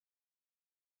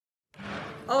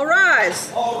All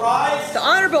rise. All rise. The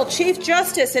Honorable Chief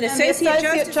Justice and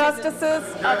Associate Justices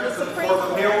of the Supreme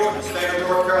Court of the state of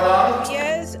North Carolina.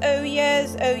 Yes, oh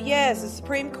yes, oh yes. The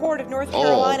Supreme Court of North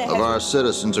Carolina All of our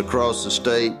citizens across the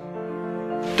state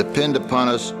depend upon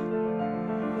us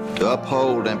to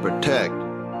uphold and protect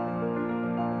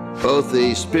both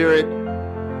the spirit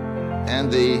and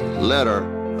the letter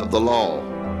of the law,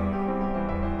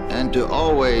 and to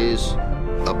always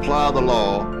apply the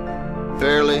law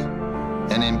fairly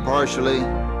and impartially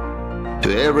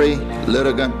to every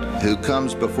litigant who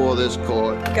comes before this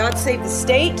court. God save the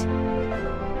state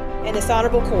and this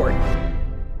honorable court.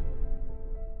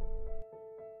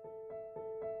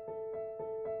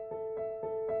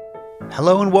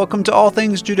 Hello and welcome to All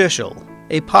Things Judicial,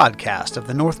 a podcast of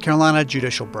the North Carolina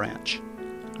Judicial Branch.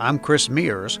 I'm Chris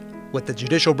Mears with the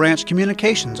Judicial Branch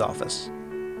Communications Office.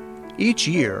 Each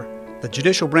year, the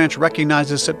Judicial Branch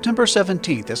recognizes September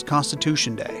 17th as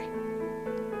Constitution Day.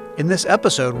 In this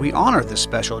episode, we honor this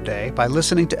special day by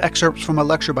listening to excerpts from a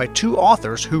lecture by two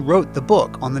authors who wrote the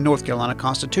book on the North Carolina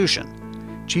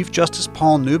Constitution, Chief Justice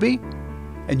Paul Newby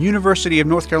and University of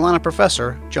North Carolina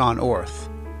professor John Orth.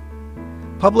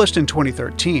 Published in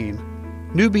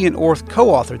 2013, Newby and Orth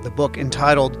co-authored the book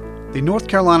entitled The North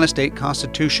Carolina State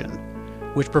Constitution,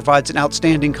 which provides an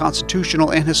outstanding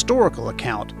constitutional and historical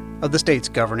account of the state's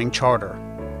governing charter.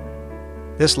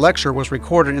 This lecture was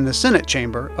recorded in the Senate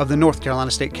chamber of the North Carolina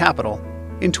State Capitol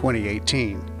in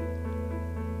 2018.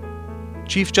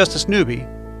 Chief Justice Newby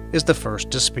is the first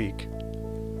to speak.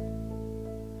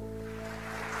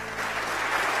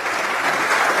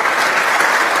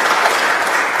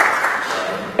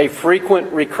 A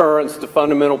frequent recurrence to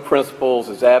fundamental principles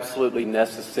is absolutely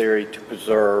necessary to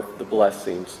preserve the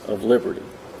blessings of liberty.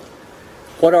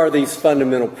 What are these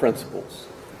fundamental principles?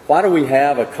 Why do we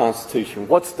have a Constitution?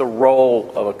 What's the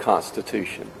role of a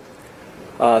Constitution?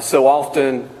 So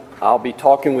often I'll be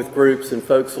talking with groups and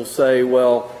folks will say,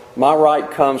 well, my right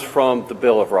comes from the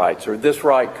Bill of Rights, or this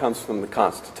right comes from the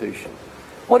Constitution.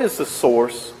 What is the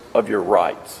source of your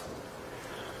rights?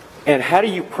 And how do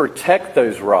you protect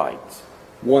those rights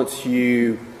once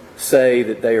you say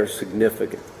that they are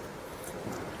significant?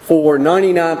 For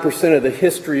 99% of the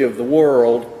history of the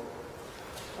world,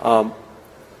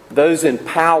 those in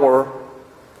power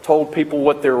told people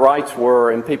what their rights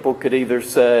were, and people could either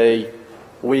say,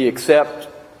 we accept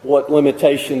what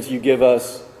limitations you give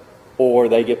us, or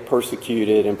they get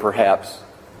persecuted and perhaps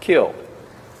killed.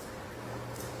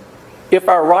 If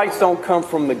our rights don't come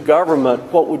from the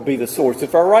government, what would be the source?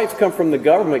 If our rights come from the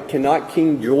government, cannot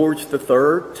King George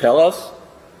III tell us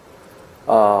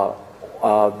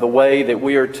the way that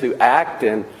we are to act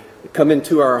and come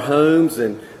into our homes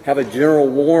and have a general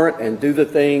warrant and do the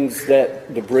things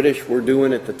that the British were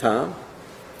doing at the time?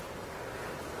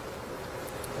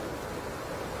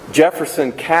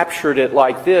 Jefferson captured it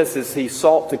like this as he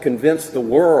sought to convince the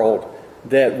world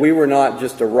that we were not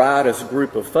just a riotous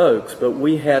group of folks, but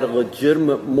we had a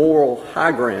legitimate moral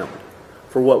high ground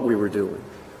for what we were doing.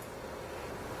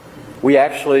 We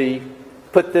actually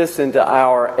put this into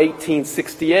our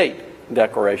 1868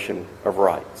 Declaration of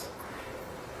Rights.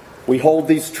 We hold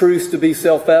these truths to be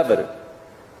self-evident,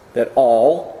 that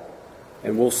all,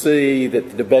 and we'll see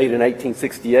that the debate in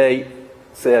 1868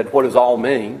 said, what does all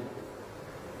mean?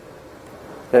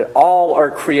 That all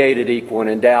are created equal and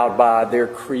endowed by their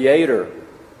Creator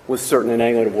with certain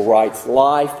inalienable rights: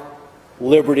 life,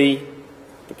 liberty,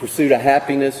 the pursuit of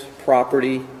happiness,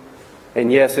 property,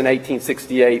 and yes, in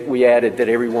 1868 we added that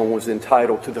everyone was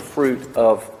entitled to the fruit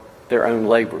of their own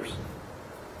labors.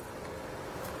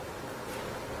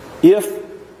 If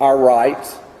our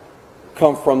rights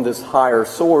come from this higher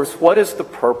source, what is the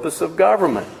purpose of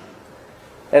government?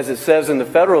 As it says in the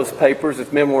Federalist Papers,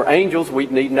 if men were angels,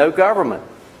 we'd need no government.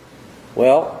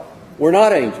 Well, we're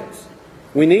not angels.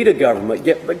 We need a government.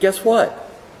 But guess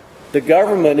what? The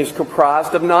government is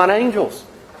comprised of non-angels.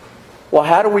 Well,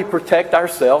 how do we protect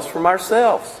ourselves from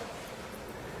ourselves?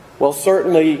 Well,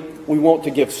 certainly we want to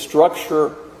give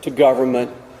structure to government,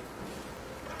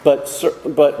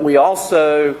 but we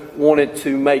also wanted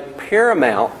to make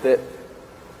paramount that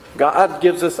God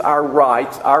gives us our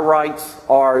rights. Our rights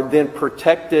are then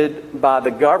protected by the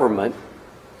government.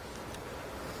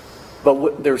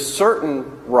 But there's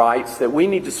certain rights that we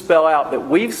need to spell out that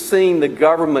we've seen the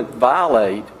government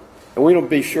violate, and we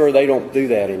don't be sure they don't do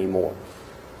that anymore.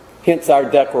 Hence our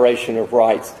Declaration of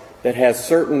Rights that has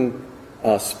certain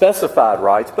specified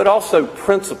rights, but also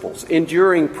principles,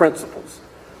 enduring principles,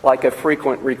 like a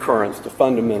frequent recurrence to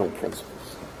fundamental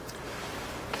principles.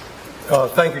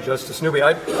 Thank you, Justice Newby.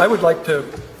 I would like to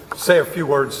say a few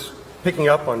words picking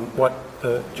up on what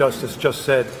the Justice just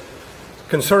said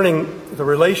concerning the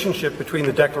relationship between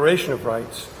the Declaration of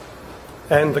Rights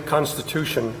and the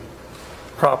Constitution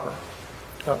proper.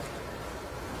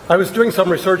 I was doing some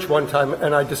research one time,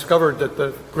 and I discovered that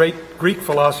the great Greek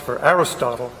philosopher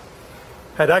Aristotle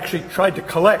had actually tried to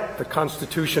collect the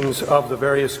constitutions of the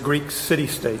various Greek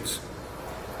city-states.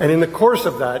 And in the course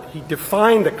of that, he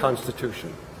defined a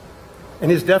constitution. And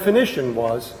his definition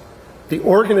was the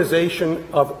organization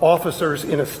of officers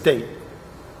in a state.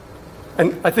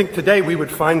 And I think today we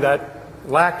would find that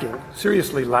lacking,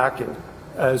 seriously lacking,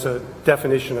 as a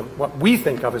definition of what we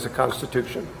think of as a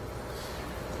constitution.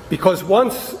 Because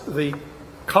once the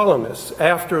colonists,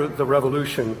 after the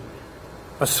revolution,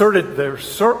 asserted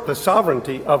the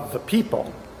sovereignty of the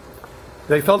people,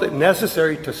 they felt it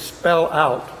necessary to spell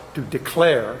out, to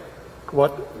declare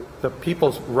what the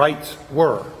people's rights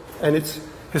were. And it's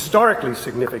historically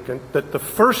significant that the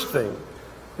first thing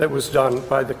that was done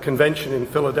by the convention in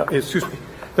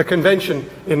the convention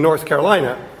in North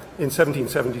Carolina in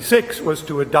 1776 was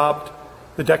to adopt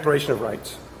the Declaration of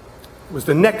Rights. It was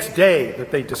the next day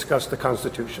that they discussed the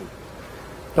Constitution.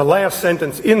 The last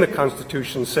sentence in the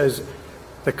Constitution says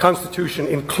the Constitution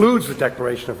includes the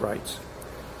Declaration of Rights.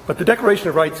 But the Declaration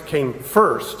of Rights came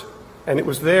first, and it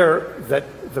was there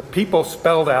that the people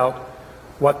spelled out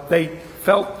what they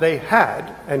felt they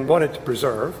had and wanted to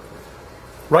preserve,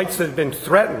 rights that had been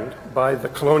threatened by the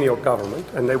colonial government,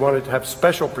 and they wanted to have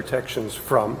special protections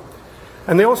from.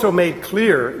 And they also made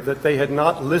clear that they had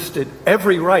not listed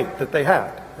every right that they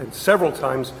had. And several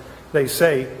times they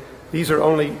say these are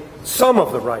only some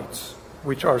of the rights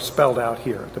which are spelled out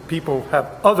here. The people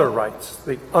have other rights,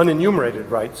 the unenumerated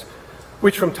rights,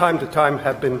 which from time to time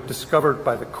have been discovered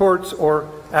by the courts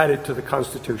or added to the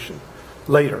Constitution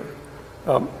later.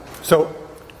 So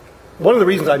one of the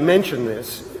reasons I mention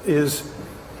this is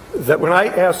that when I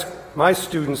ask my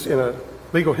students in a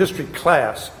legal history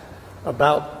class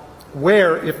about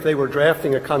where, if they were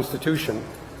drafting a constitution,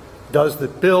 does the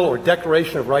Bill or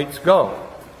Declaration of Rights go?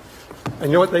 And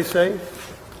you know what they say?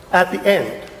 At the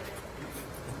end.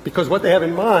 Because what they have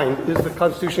in mind is the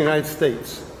Constitution of the United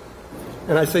States.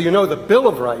 And I say, you know, the Bill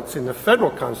of Rights in the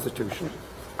federal Constitution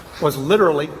was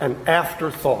literally an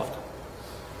afterthought.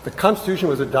 The Constitution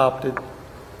was adopted,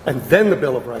 and then the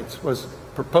Bill of Rights was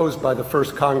proposed by the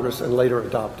first Congress and later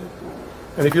adopted.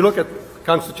 And if you look at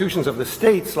constitutions of the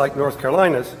states like North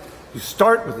Carolina's, you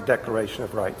start with the Declaration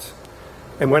of Rights.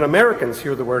 And when Americans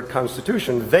hear the word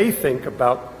Constitution, they think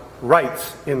about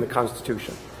rights in the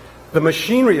Constitution. The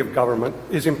machinery of government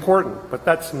is important, but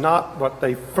that's not what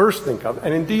they first think of.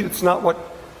 And indeed, it's not what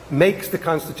makes the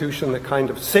Constitution the kind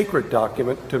of sacred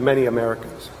document to many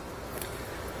Americans.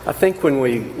 I think when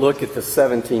we look at the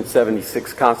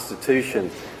 1776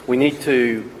 Constitution, we need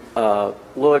to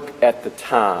look at the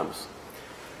times.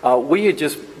 We had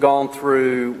just gone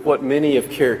through what many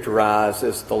have characterized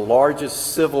as the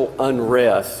largest civil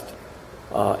unrest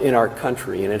in our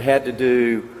country, and it had to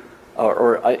do,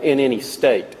 or in any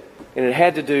state, and it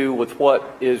had to do with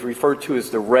what is referred to as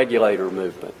the regulator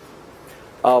movement.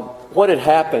 What had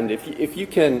happened, if you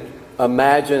can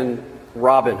imagine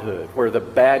Robin Hood, where the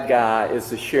bad guy is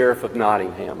the sheriff of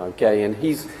Nottingham, okay, and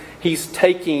he's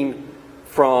taking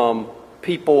from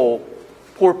people,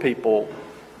 poor people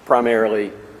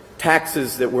primarily,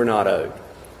 taxes that were not owed.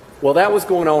 Well, that was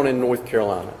going on in North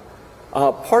Carolina.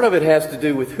 Part of it has to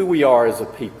do with who we are as a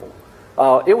people.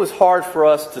 It was hard for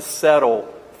us to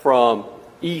settle from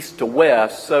east to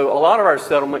west, so a lot of our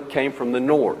settlement came from the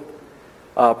north,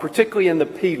 particularly in the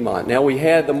Piedmont. Now, we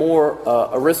had the more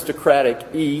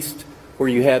aristocratic east, where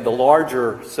you had the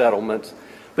larger settlements,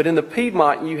 but in the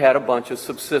Piedmont, you had a bunch of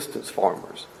subsistence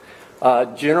farmers,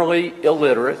 generally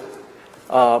illiterate,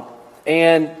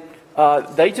 and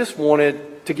they just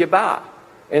wanted to get by.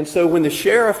 And so when the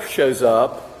sheriff shows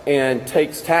up and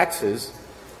takes taxes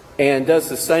and does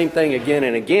the same thing again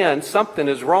and again, something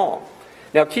is wrong.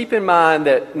 Now keep in mind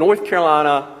that North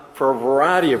Carolina, for a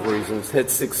variety of reasons, had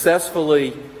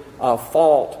successfully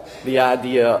fought the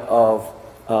idea of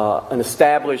an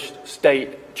established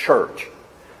state church.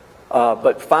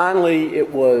 But finally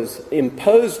it was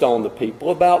imposed on the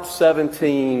people about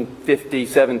 1750,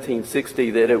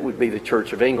 1760 that it would be the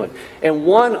Church of England. And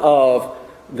one of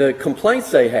the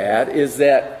complaints they had is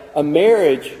that a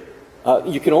marriage,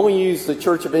 you can only use the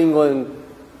Church of England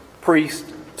priest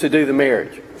to do the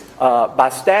marriage. By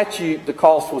statute, the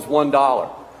cost was $1.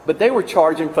 But they were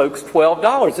charging folks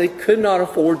 $12. They could not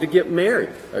afford to get married,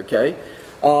 okay?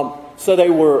 So they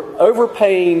were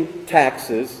overpaying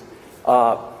taxes.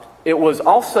 It was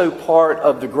also part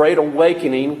of the Great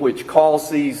Awakening, which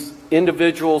caused these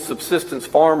individual subsistence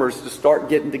farmers to start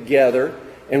getting together.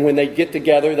 And when they get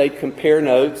together, they compare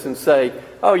notes and say,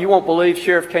 oh, you won't believe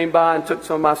sheriff came by and took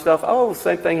some of my stuff. Oh,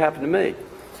 same thing happened to me.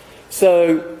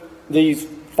 So these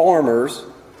farmers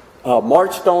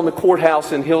marched on the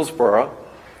courthouse in Hillsborough,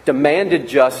 demanded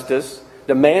justice,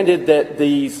 demanded that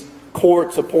these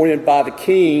courts appointed by the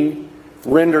king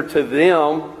render to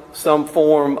them some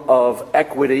form of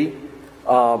equity.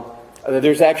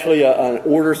 There's actually an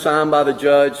order signed by the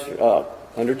judge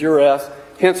under duress.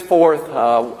 Henceforth,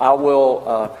 I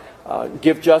will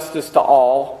give justice to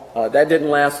all. That didn't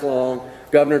last long.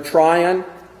 Governor Tryon,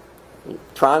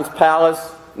 Tryon's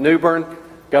Palace, New Bern.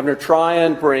 Governor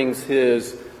Tryon brings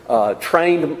his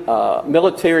trained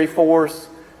military force.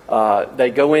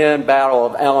 They go in, Battle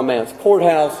of Alamance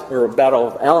Courthouse, or Battle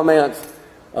of Alamance.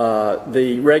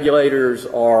 The regulators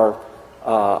are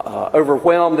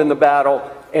overwhelmed in the battle.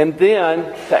 And then,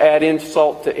 to add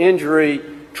insult to injury,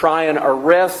 Tryon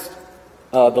arrests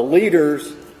the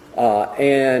leaders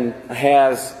and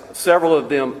has several of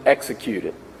them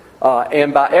executed.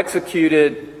 And by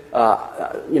executed,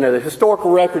 the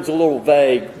historical record's a little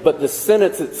vague, but the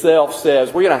sentence itself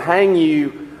says, we're going to hang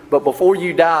you, but before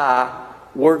you die,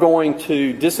 we're going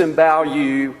to disembowel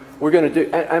you. We're going to do,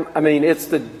 it's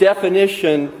the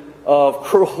definition of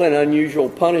cruel and unusual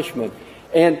punishment.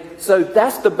 And so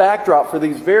that's the backdrop for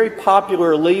these very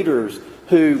popular leaders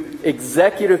who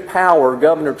executive power,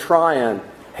 Governor Tryon,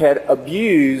 had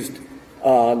abused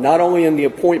not only in the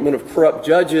appointment of corrupt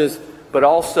judges, but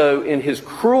also in his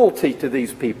cruelty to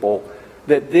these people,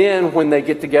 that then when they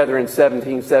get together in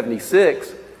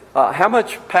 1776, how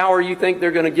much power you think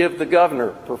they're going to give the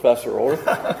governor, Professor Orr?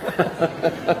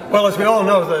 Well, as we all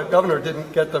know, the governor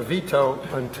didn't get the veto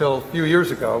until a few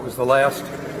years ago. It was the last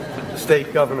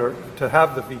state governor to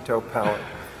have the veto power.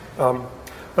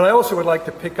 But I also would like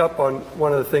to pick up on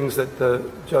one of the things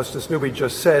that Justice Newby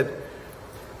just said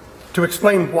to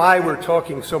explain why we're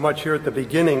talking so much here at the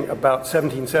beginning about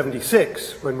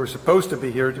 1776 when we're supposed to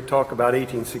be here to talk about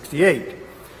 1868.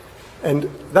 And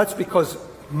that's because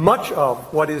much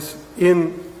of what is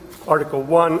in Article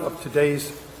 1 of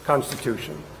today's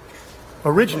Constitution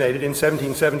originated in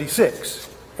 1776.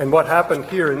 And what happened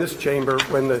here in this chamber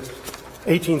when the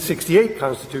 1868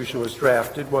 Constitution was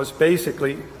drafted was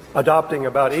basically adopting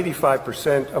about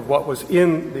 85% of what was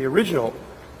in the original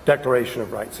Declaration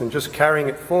of Rights and just carrying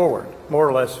it forward, more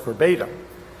or less verbatim.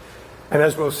 And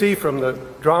as we'll see from the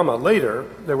drama later,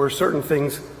 there were certain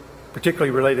things,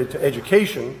 particularly related to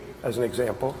education, as an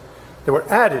example, that were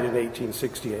added in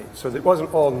 1868. So it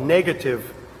wasn't all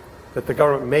negative that the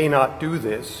government may not do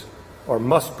this or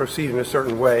must proceed in a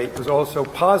certain way. It was also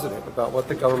positive about what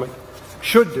the government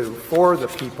should do for the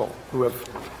people who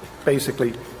have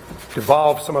basically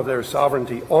devolved some of their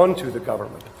sovereignty onto the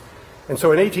government. And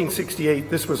so in 1868,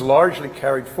 this was largely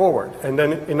carried forward. And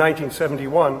then in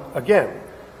 1971, again.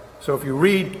 So if you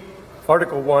read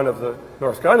Article 1 of the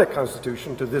North Carolina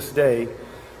Constitution to this day,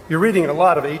 you're reading a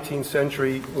lot of 18th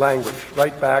century language,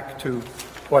 right back to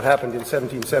what happened in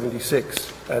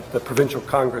 1776 at the Provincial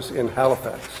Congress in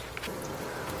Halifax.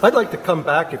 I'd like to come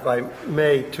back, if I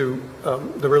may, to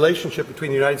the relationship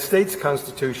between the United States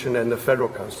Constitution and the federal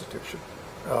Constitution.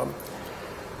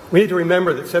 We need to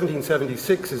remember that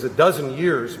 1776 is a dozen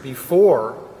years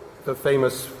before the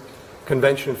famous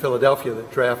convention in Philadelphia that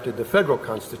drafted the federal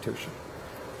Constitution.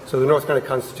 So the North Carolina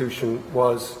Constitution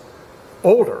was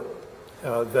older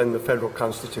than the federal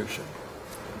Constitution.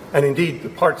 And indeed, the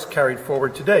parts carried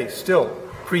forward today still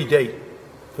predate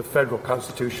the federal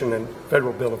Constitution and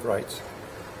Federal Bill of Rights.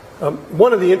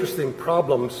 One of the interesting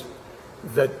problems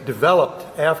that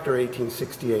developed after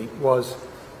 1868 was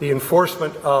the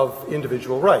enforcement of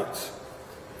individual rights.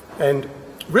 And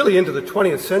really into the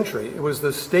 20th century, it was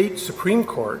the state Supreme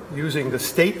Court using the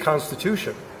state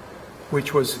constitution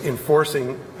which was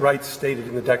enforcing rights stated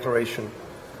in the Declaration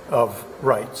of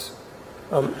Rights.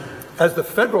 As the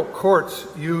federal courts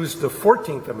used the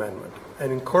 14th Amendment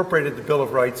and incorporated the Bill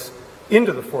of Rights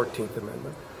into the 14th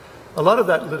Amendment, a lot of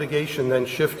that litigation then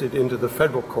shifted into the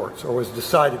federal courts or was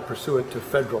decided pursuant to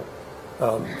federal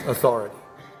authority.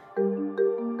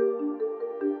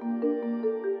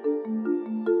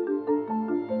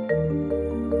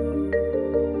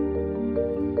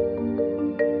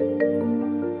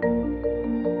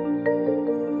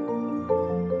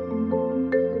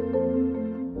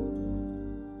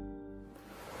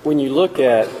 When you look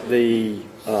at the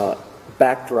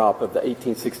backdrop of the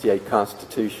 1868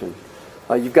 Constitution,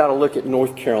 you've got to look at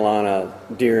North Carolina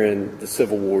during the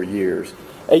Civil War years.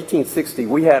 1860,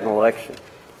 we had an election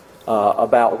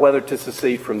about whether to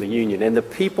secede from the Union, and the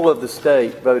people of the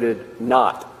state voted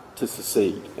not to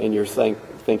secede. And you're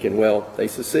thinking, well, they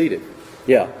seceded.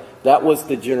 Yeah, that was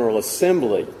the General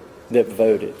Assembly that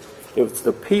voted. It was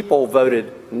the people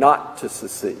voted not to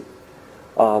secede.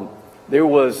 There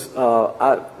was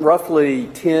roughly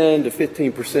 10 to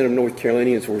 15% of North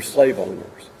Carolinians were slave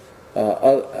owners.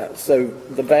 So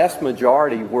the vast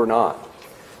majority were not.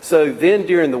 So then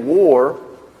during the war,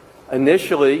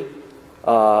 initially,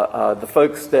 the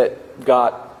folks that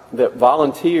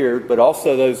volunteered, but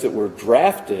also those that were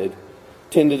drafted,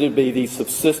 tended to be these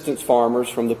subsistence farmers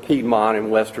from the Piedmont in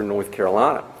western North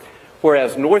Carolina.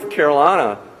 Whereas North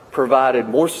Carolina provided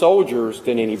more soldiers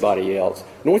than anybody else,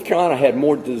 North Carolina had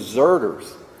more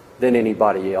deserters than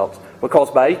anybody else, because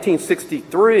by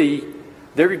 1863,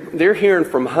 they're hearing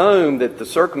from home that the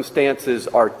circumstances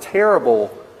are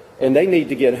terrible and they need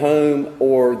to get home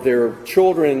or their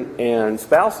children and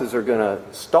spouses are going to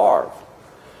starve.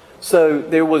 So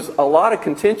there was a lot of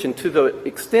contention, to the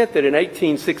extent that in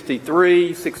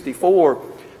 1863-64,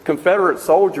 Confederate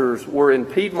soldiers were in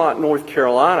Piedmont, North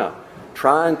Carolina,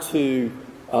 trying to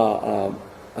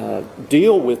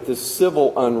deal with this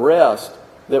civil unrest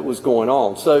that was going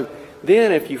on. So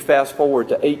then if you fast forward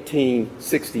to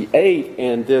 1868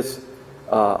 and this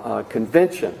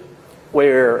convention,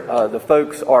 where the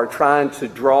folks are trying to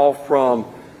draw from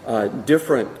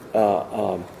different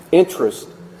interests,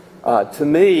 to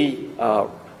me,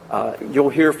 you'll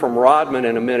hear from Rodman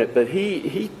in a minute, but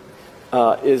he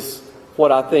is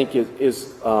what I think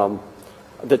is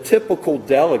the typical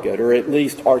delegate, or at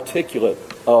least articulate,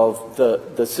 of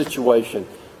the situation.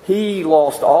 He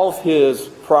lost all of his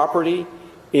property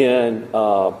in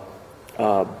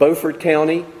Beaufort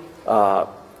County.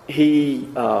 He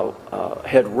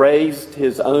had raised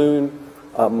his own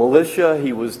militia.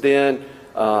 He was then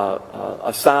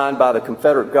assigned by the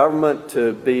Confederate government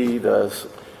to be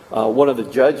one of the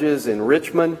judges in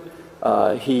Richmond.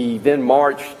 He then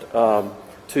marched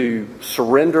to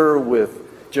surrender with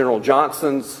General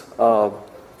Johnson's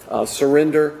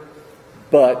surrender,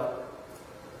 but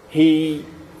he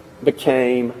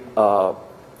became a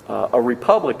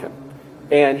Republican.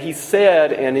 And he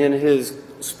said, and in his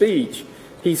speech,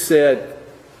 he said,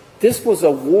 this was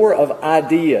a war of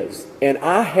ideas, and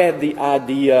I had the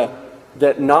idea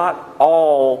that not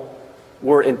all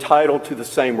were entitled to the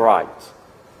same rights.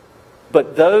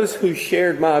 But those who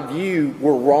shared my view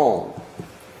were wrong.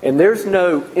 And there's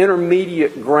no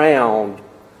intermediate ground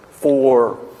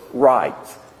for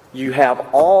rights. You have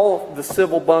all the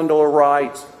civil bundle of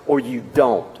rights or you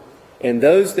don't. And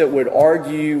those that would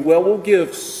argue, well, we'll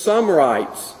give some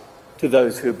rights to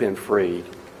those who have been freed,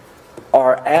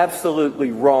 are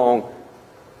absolutely wrong.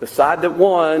 The side that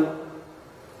won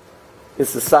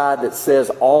is the side that says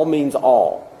all means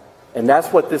all. And that's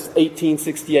what this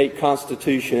 1868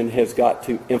 Constitution has got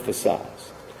to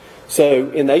emphasize.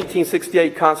 So in the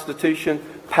 1868 Constitution,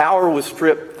 power was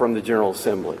stripped from the General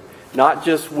Assembly, not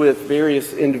just with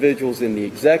various individuals in the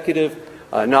executive,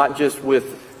 not just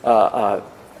with the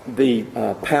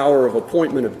power of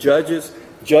appointment of judges.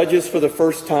 Judges, for the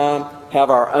first time, have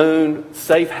our own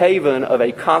safe haven of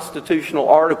a constitutional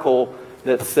article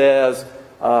that says,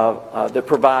 that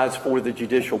provides for the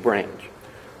judicial branch.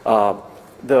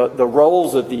 The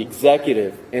roles of the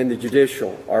executive and the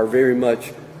judicial are very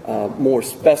much more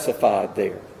specified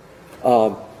there.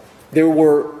 There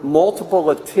were multiple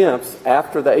attempts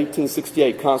after the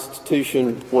 1868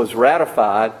 Constitution was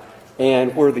ratified,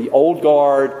 and where the old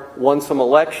guard won some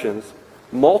elections,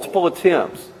 multiple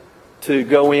attempts to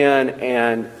go in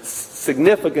and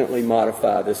significantly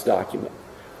modify this document.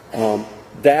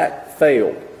 That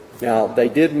failed. Now, they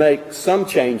did make some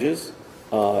changes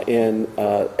in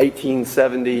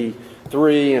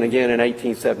 1873 and again in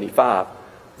 1875,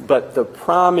 but the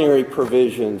primary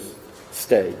provisions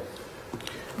stayed.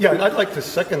 Yeah, and I'd like to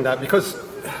second that, because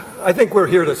I think we're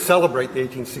here to celebrate the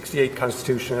 1868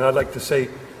 Constitution, and I'd like to say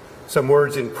some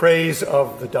words in praise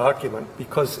of the document,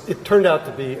 because it turned out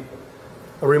to be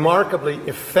a remarkably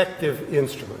effective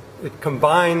instrument. It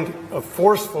combined a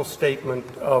forceful statement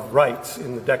of rights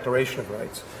in the Declaration of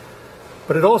Rights,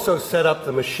 but it also set up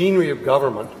the machinery of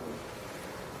government,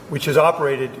 which has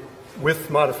operated with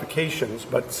modifications,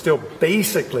 but still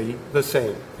basically the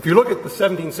same. If you look at the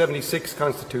 1776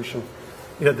 Constitution,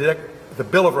 you know, the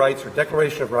Bill of Rights or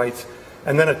Declaration of Rights,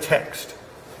 and then a text.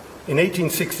 In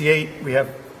 1868, we have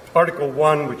Article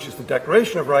 1, which is the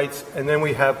Declaration of Rights, and then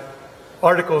we have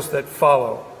articles that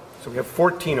follow. So we have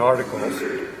 14 articles.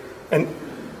 And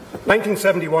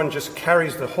 1971 just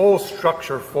carries the whole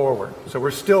structure forward. So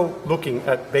we're still looking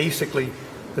at basically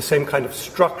the same kind of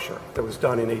structure that was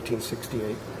done in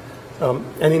 1868.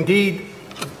 And indeed,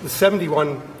 the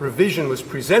 71 revision was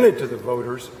presented to the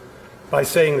voters by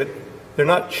saying that they're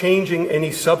not changing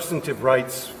any substantive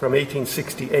rights from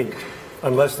 1868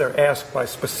 unless they're asked by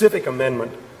specific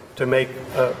amendment to make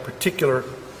a particular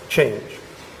change.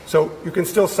 So you can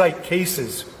still cite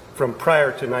cases from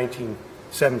prior to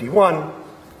 1971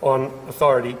 on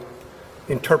authority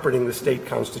interpreting the state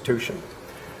constitution.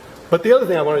 But the other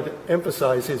thing I wanted to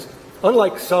emphasize is,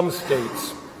 unlike some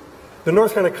states, the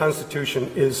North Carolina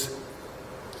Constitution is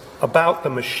about the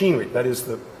machinery, that is,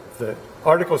 the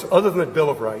articles other than the Bill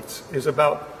of Rights, is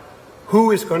about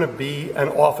who is going to be an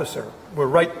officer. We're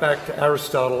right back to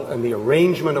Aristotle and the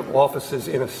arrangement of offices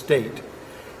in a state.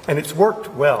 And it's worked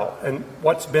well. And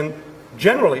what's been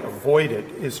generally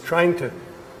avoided is trying to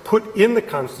put in the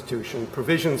Constitution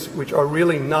provisions which are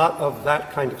really not of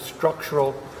that kind of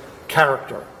structural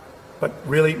character, but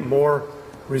really more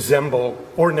resemble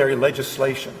ordinary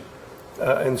legislation.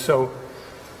 And so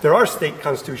there are state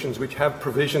constitutions which have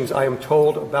provisions, I am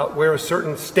told, about where a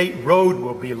certain state road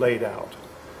will be laid out,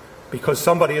 because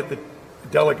somebody at the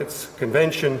delegates'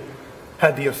 convention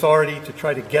had the authority to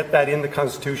try to get that in the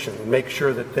Constitution and make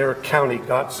sure that their county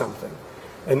got something.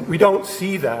 And we don't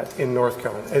see that in North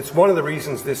Carolina. It's one of the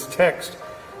reasons this text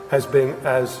has been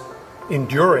as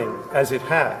enduring as it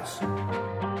has.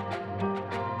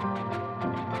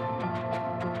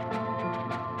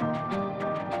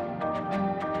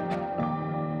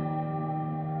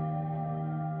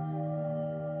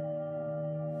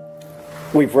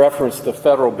 We've referenced the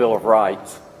Federal Bill of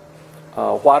Rights.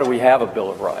 Why do we have a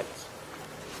Bill of Rights?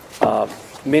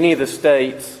 Many of the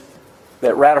states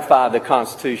that ratified the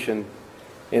Constitution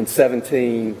in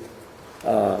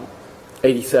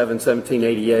 1787,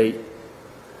 1788,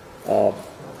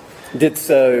 did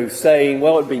so saying,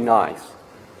 well, it'd be nice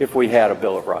if we had a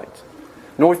Bill of Rights.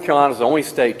 North Carolina is the only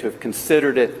state to have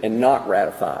considered it and not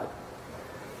ratified.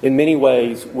 In many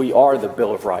ways, we are the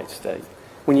Bill of Rights state.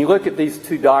 When you look at these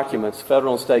two documents,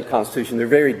 federal and state constitution, they're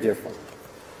very different.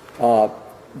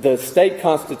 The state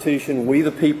constitution, we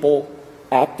the people,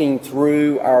 acting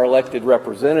through our elected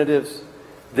representatives.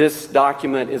 This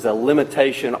document is a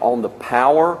limitation on the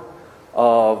power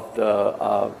of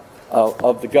the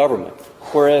government,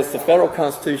 whereas the federal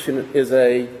constitution is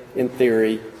in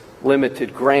theory,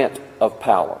 limited grant of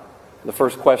power. The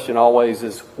first question always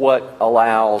is what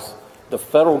allows the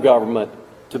federal government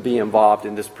to be involved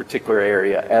in this particular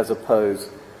area as opposed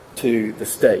to the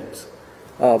states.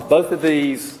 Both of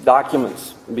these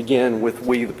documents begin with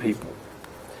 "we the people."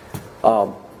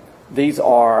 These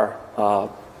are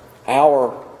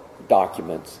our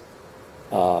documents.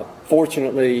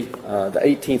 Fortunately, the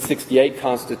 1868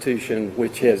 Constitution,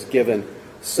 which has given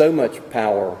so much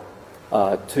power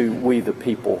to we the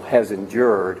people, has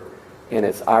endured, and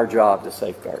it's our job to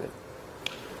safeguard it.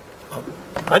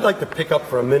 I'd like to pick up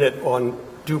for a minute on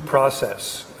due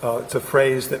process. It's a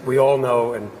phrase that we all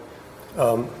know and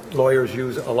lawyers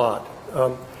use a lot.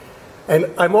 And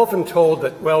I'm often told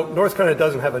that, well, North Carolina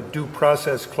doesn't have a due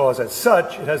process clause as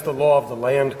such. It has the law of the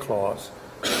land clause,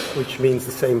 which means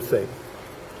the same thing.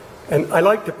 And I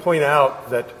like to point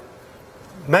out that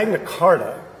Magna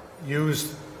Carta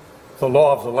used the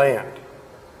law of the land.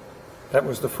 That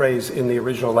was the phrase in the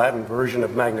original Latin version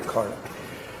of Magna Carta.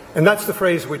 And that's the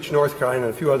phrase which North Carolina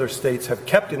and a few other states have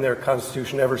kept in their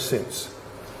constitution ever since.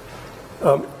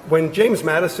 When James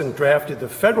Madison drafted the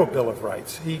Federal Bill of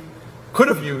Rights, he could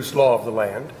have used law of the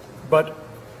land, but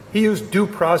he used due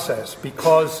process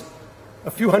because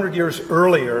a few hundred years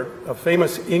earlier, a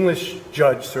famous English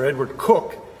judge, Sir Edward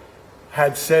Coke,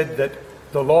 had said that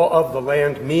the law of the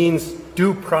land means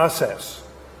due process.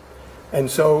 And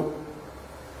so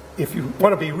if you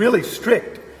want to be really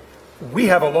strict, we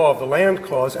have a law of the land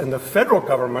clause, and the federal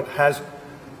government has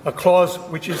a clause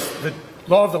which is the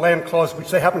law of the land clause,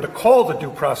 which they happen to call the due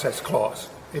process clause.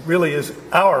 It really is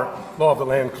our law of the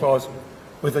land clause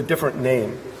with a different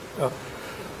name.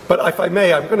 But if I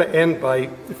may, I'm going to end by,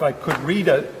 if I could read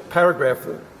a paragraph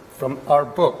from our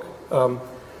book.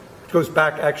 It goes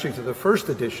back actually to the first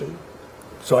edition,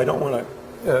 so I don't want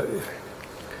to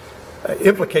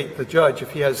implicate the judge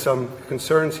if he has some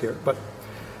concerns here. But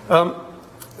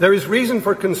there is reason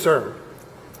for concern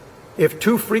if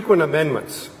too frequent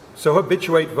amendments so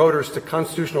habituate voters to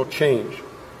constitutional change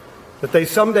that they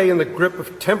someday, in the grip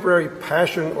of temporary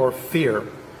passion or fear,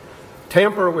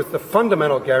 tamper with the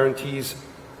fundamental guarantees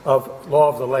of law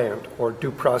of the land or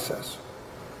due process.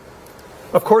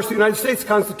 Of course, the United States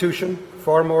Constitution,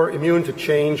 far more immune to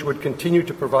change, would continue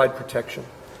to provide protection,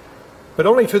 but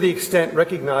only to the extent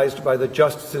recognized by the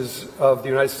justices of the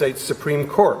United States Supreme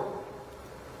Court.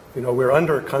 You know, we're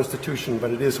under a constitution, but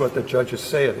it is what the judges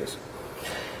say it is.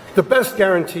 The best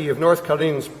guarantee of North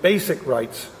Carolinians' basic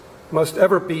rights must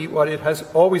ever be what it has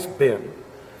always been,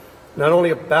 not only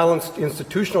a balanced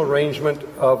institutional arrangement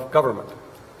of government,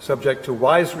 subject to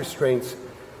wise restraints,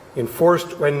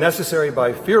 enforced when necessary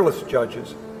by fearless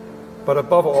judges, but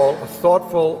above all, a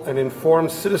thoughtful and informed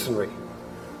citizenry,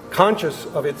 conscious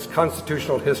of its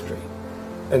constitutional history,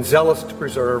 and zealous to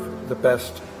preserve the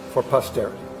best for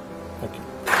posterity. Thank you.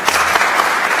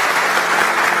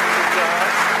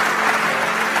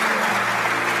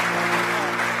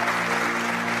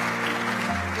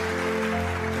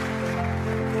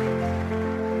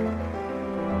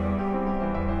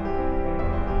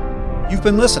 You've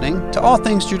been listening to All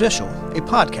Things Judicial, a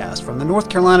podcast from the North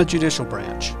Carolina Judicial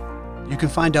Branch. You can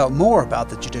find out more about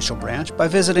the Judicial Branch by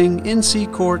visiting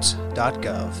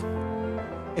nccourts.gov.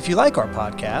 If you like our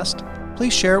podcast,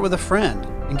 please share it with a friend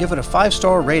and give it a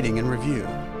 5-star rating and review.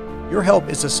 Your help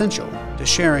is essential to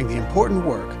sharing the important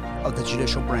work of the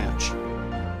Judicial Branch.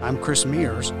 I'm Chris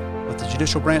Mears with the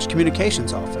Judicial Branch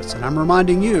Communications Office, and I'm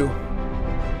reminding you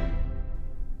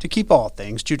to keep all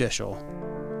things judicial.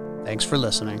 Thanks for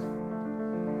listening.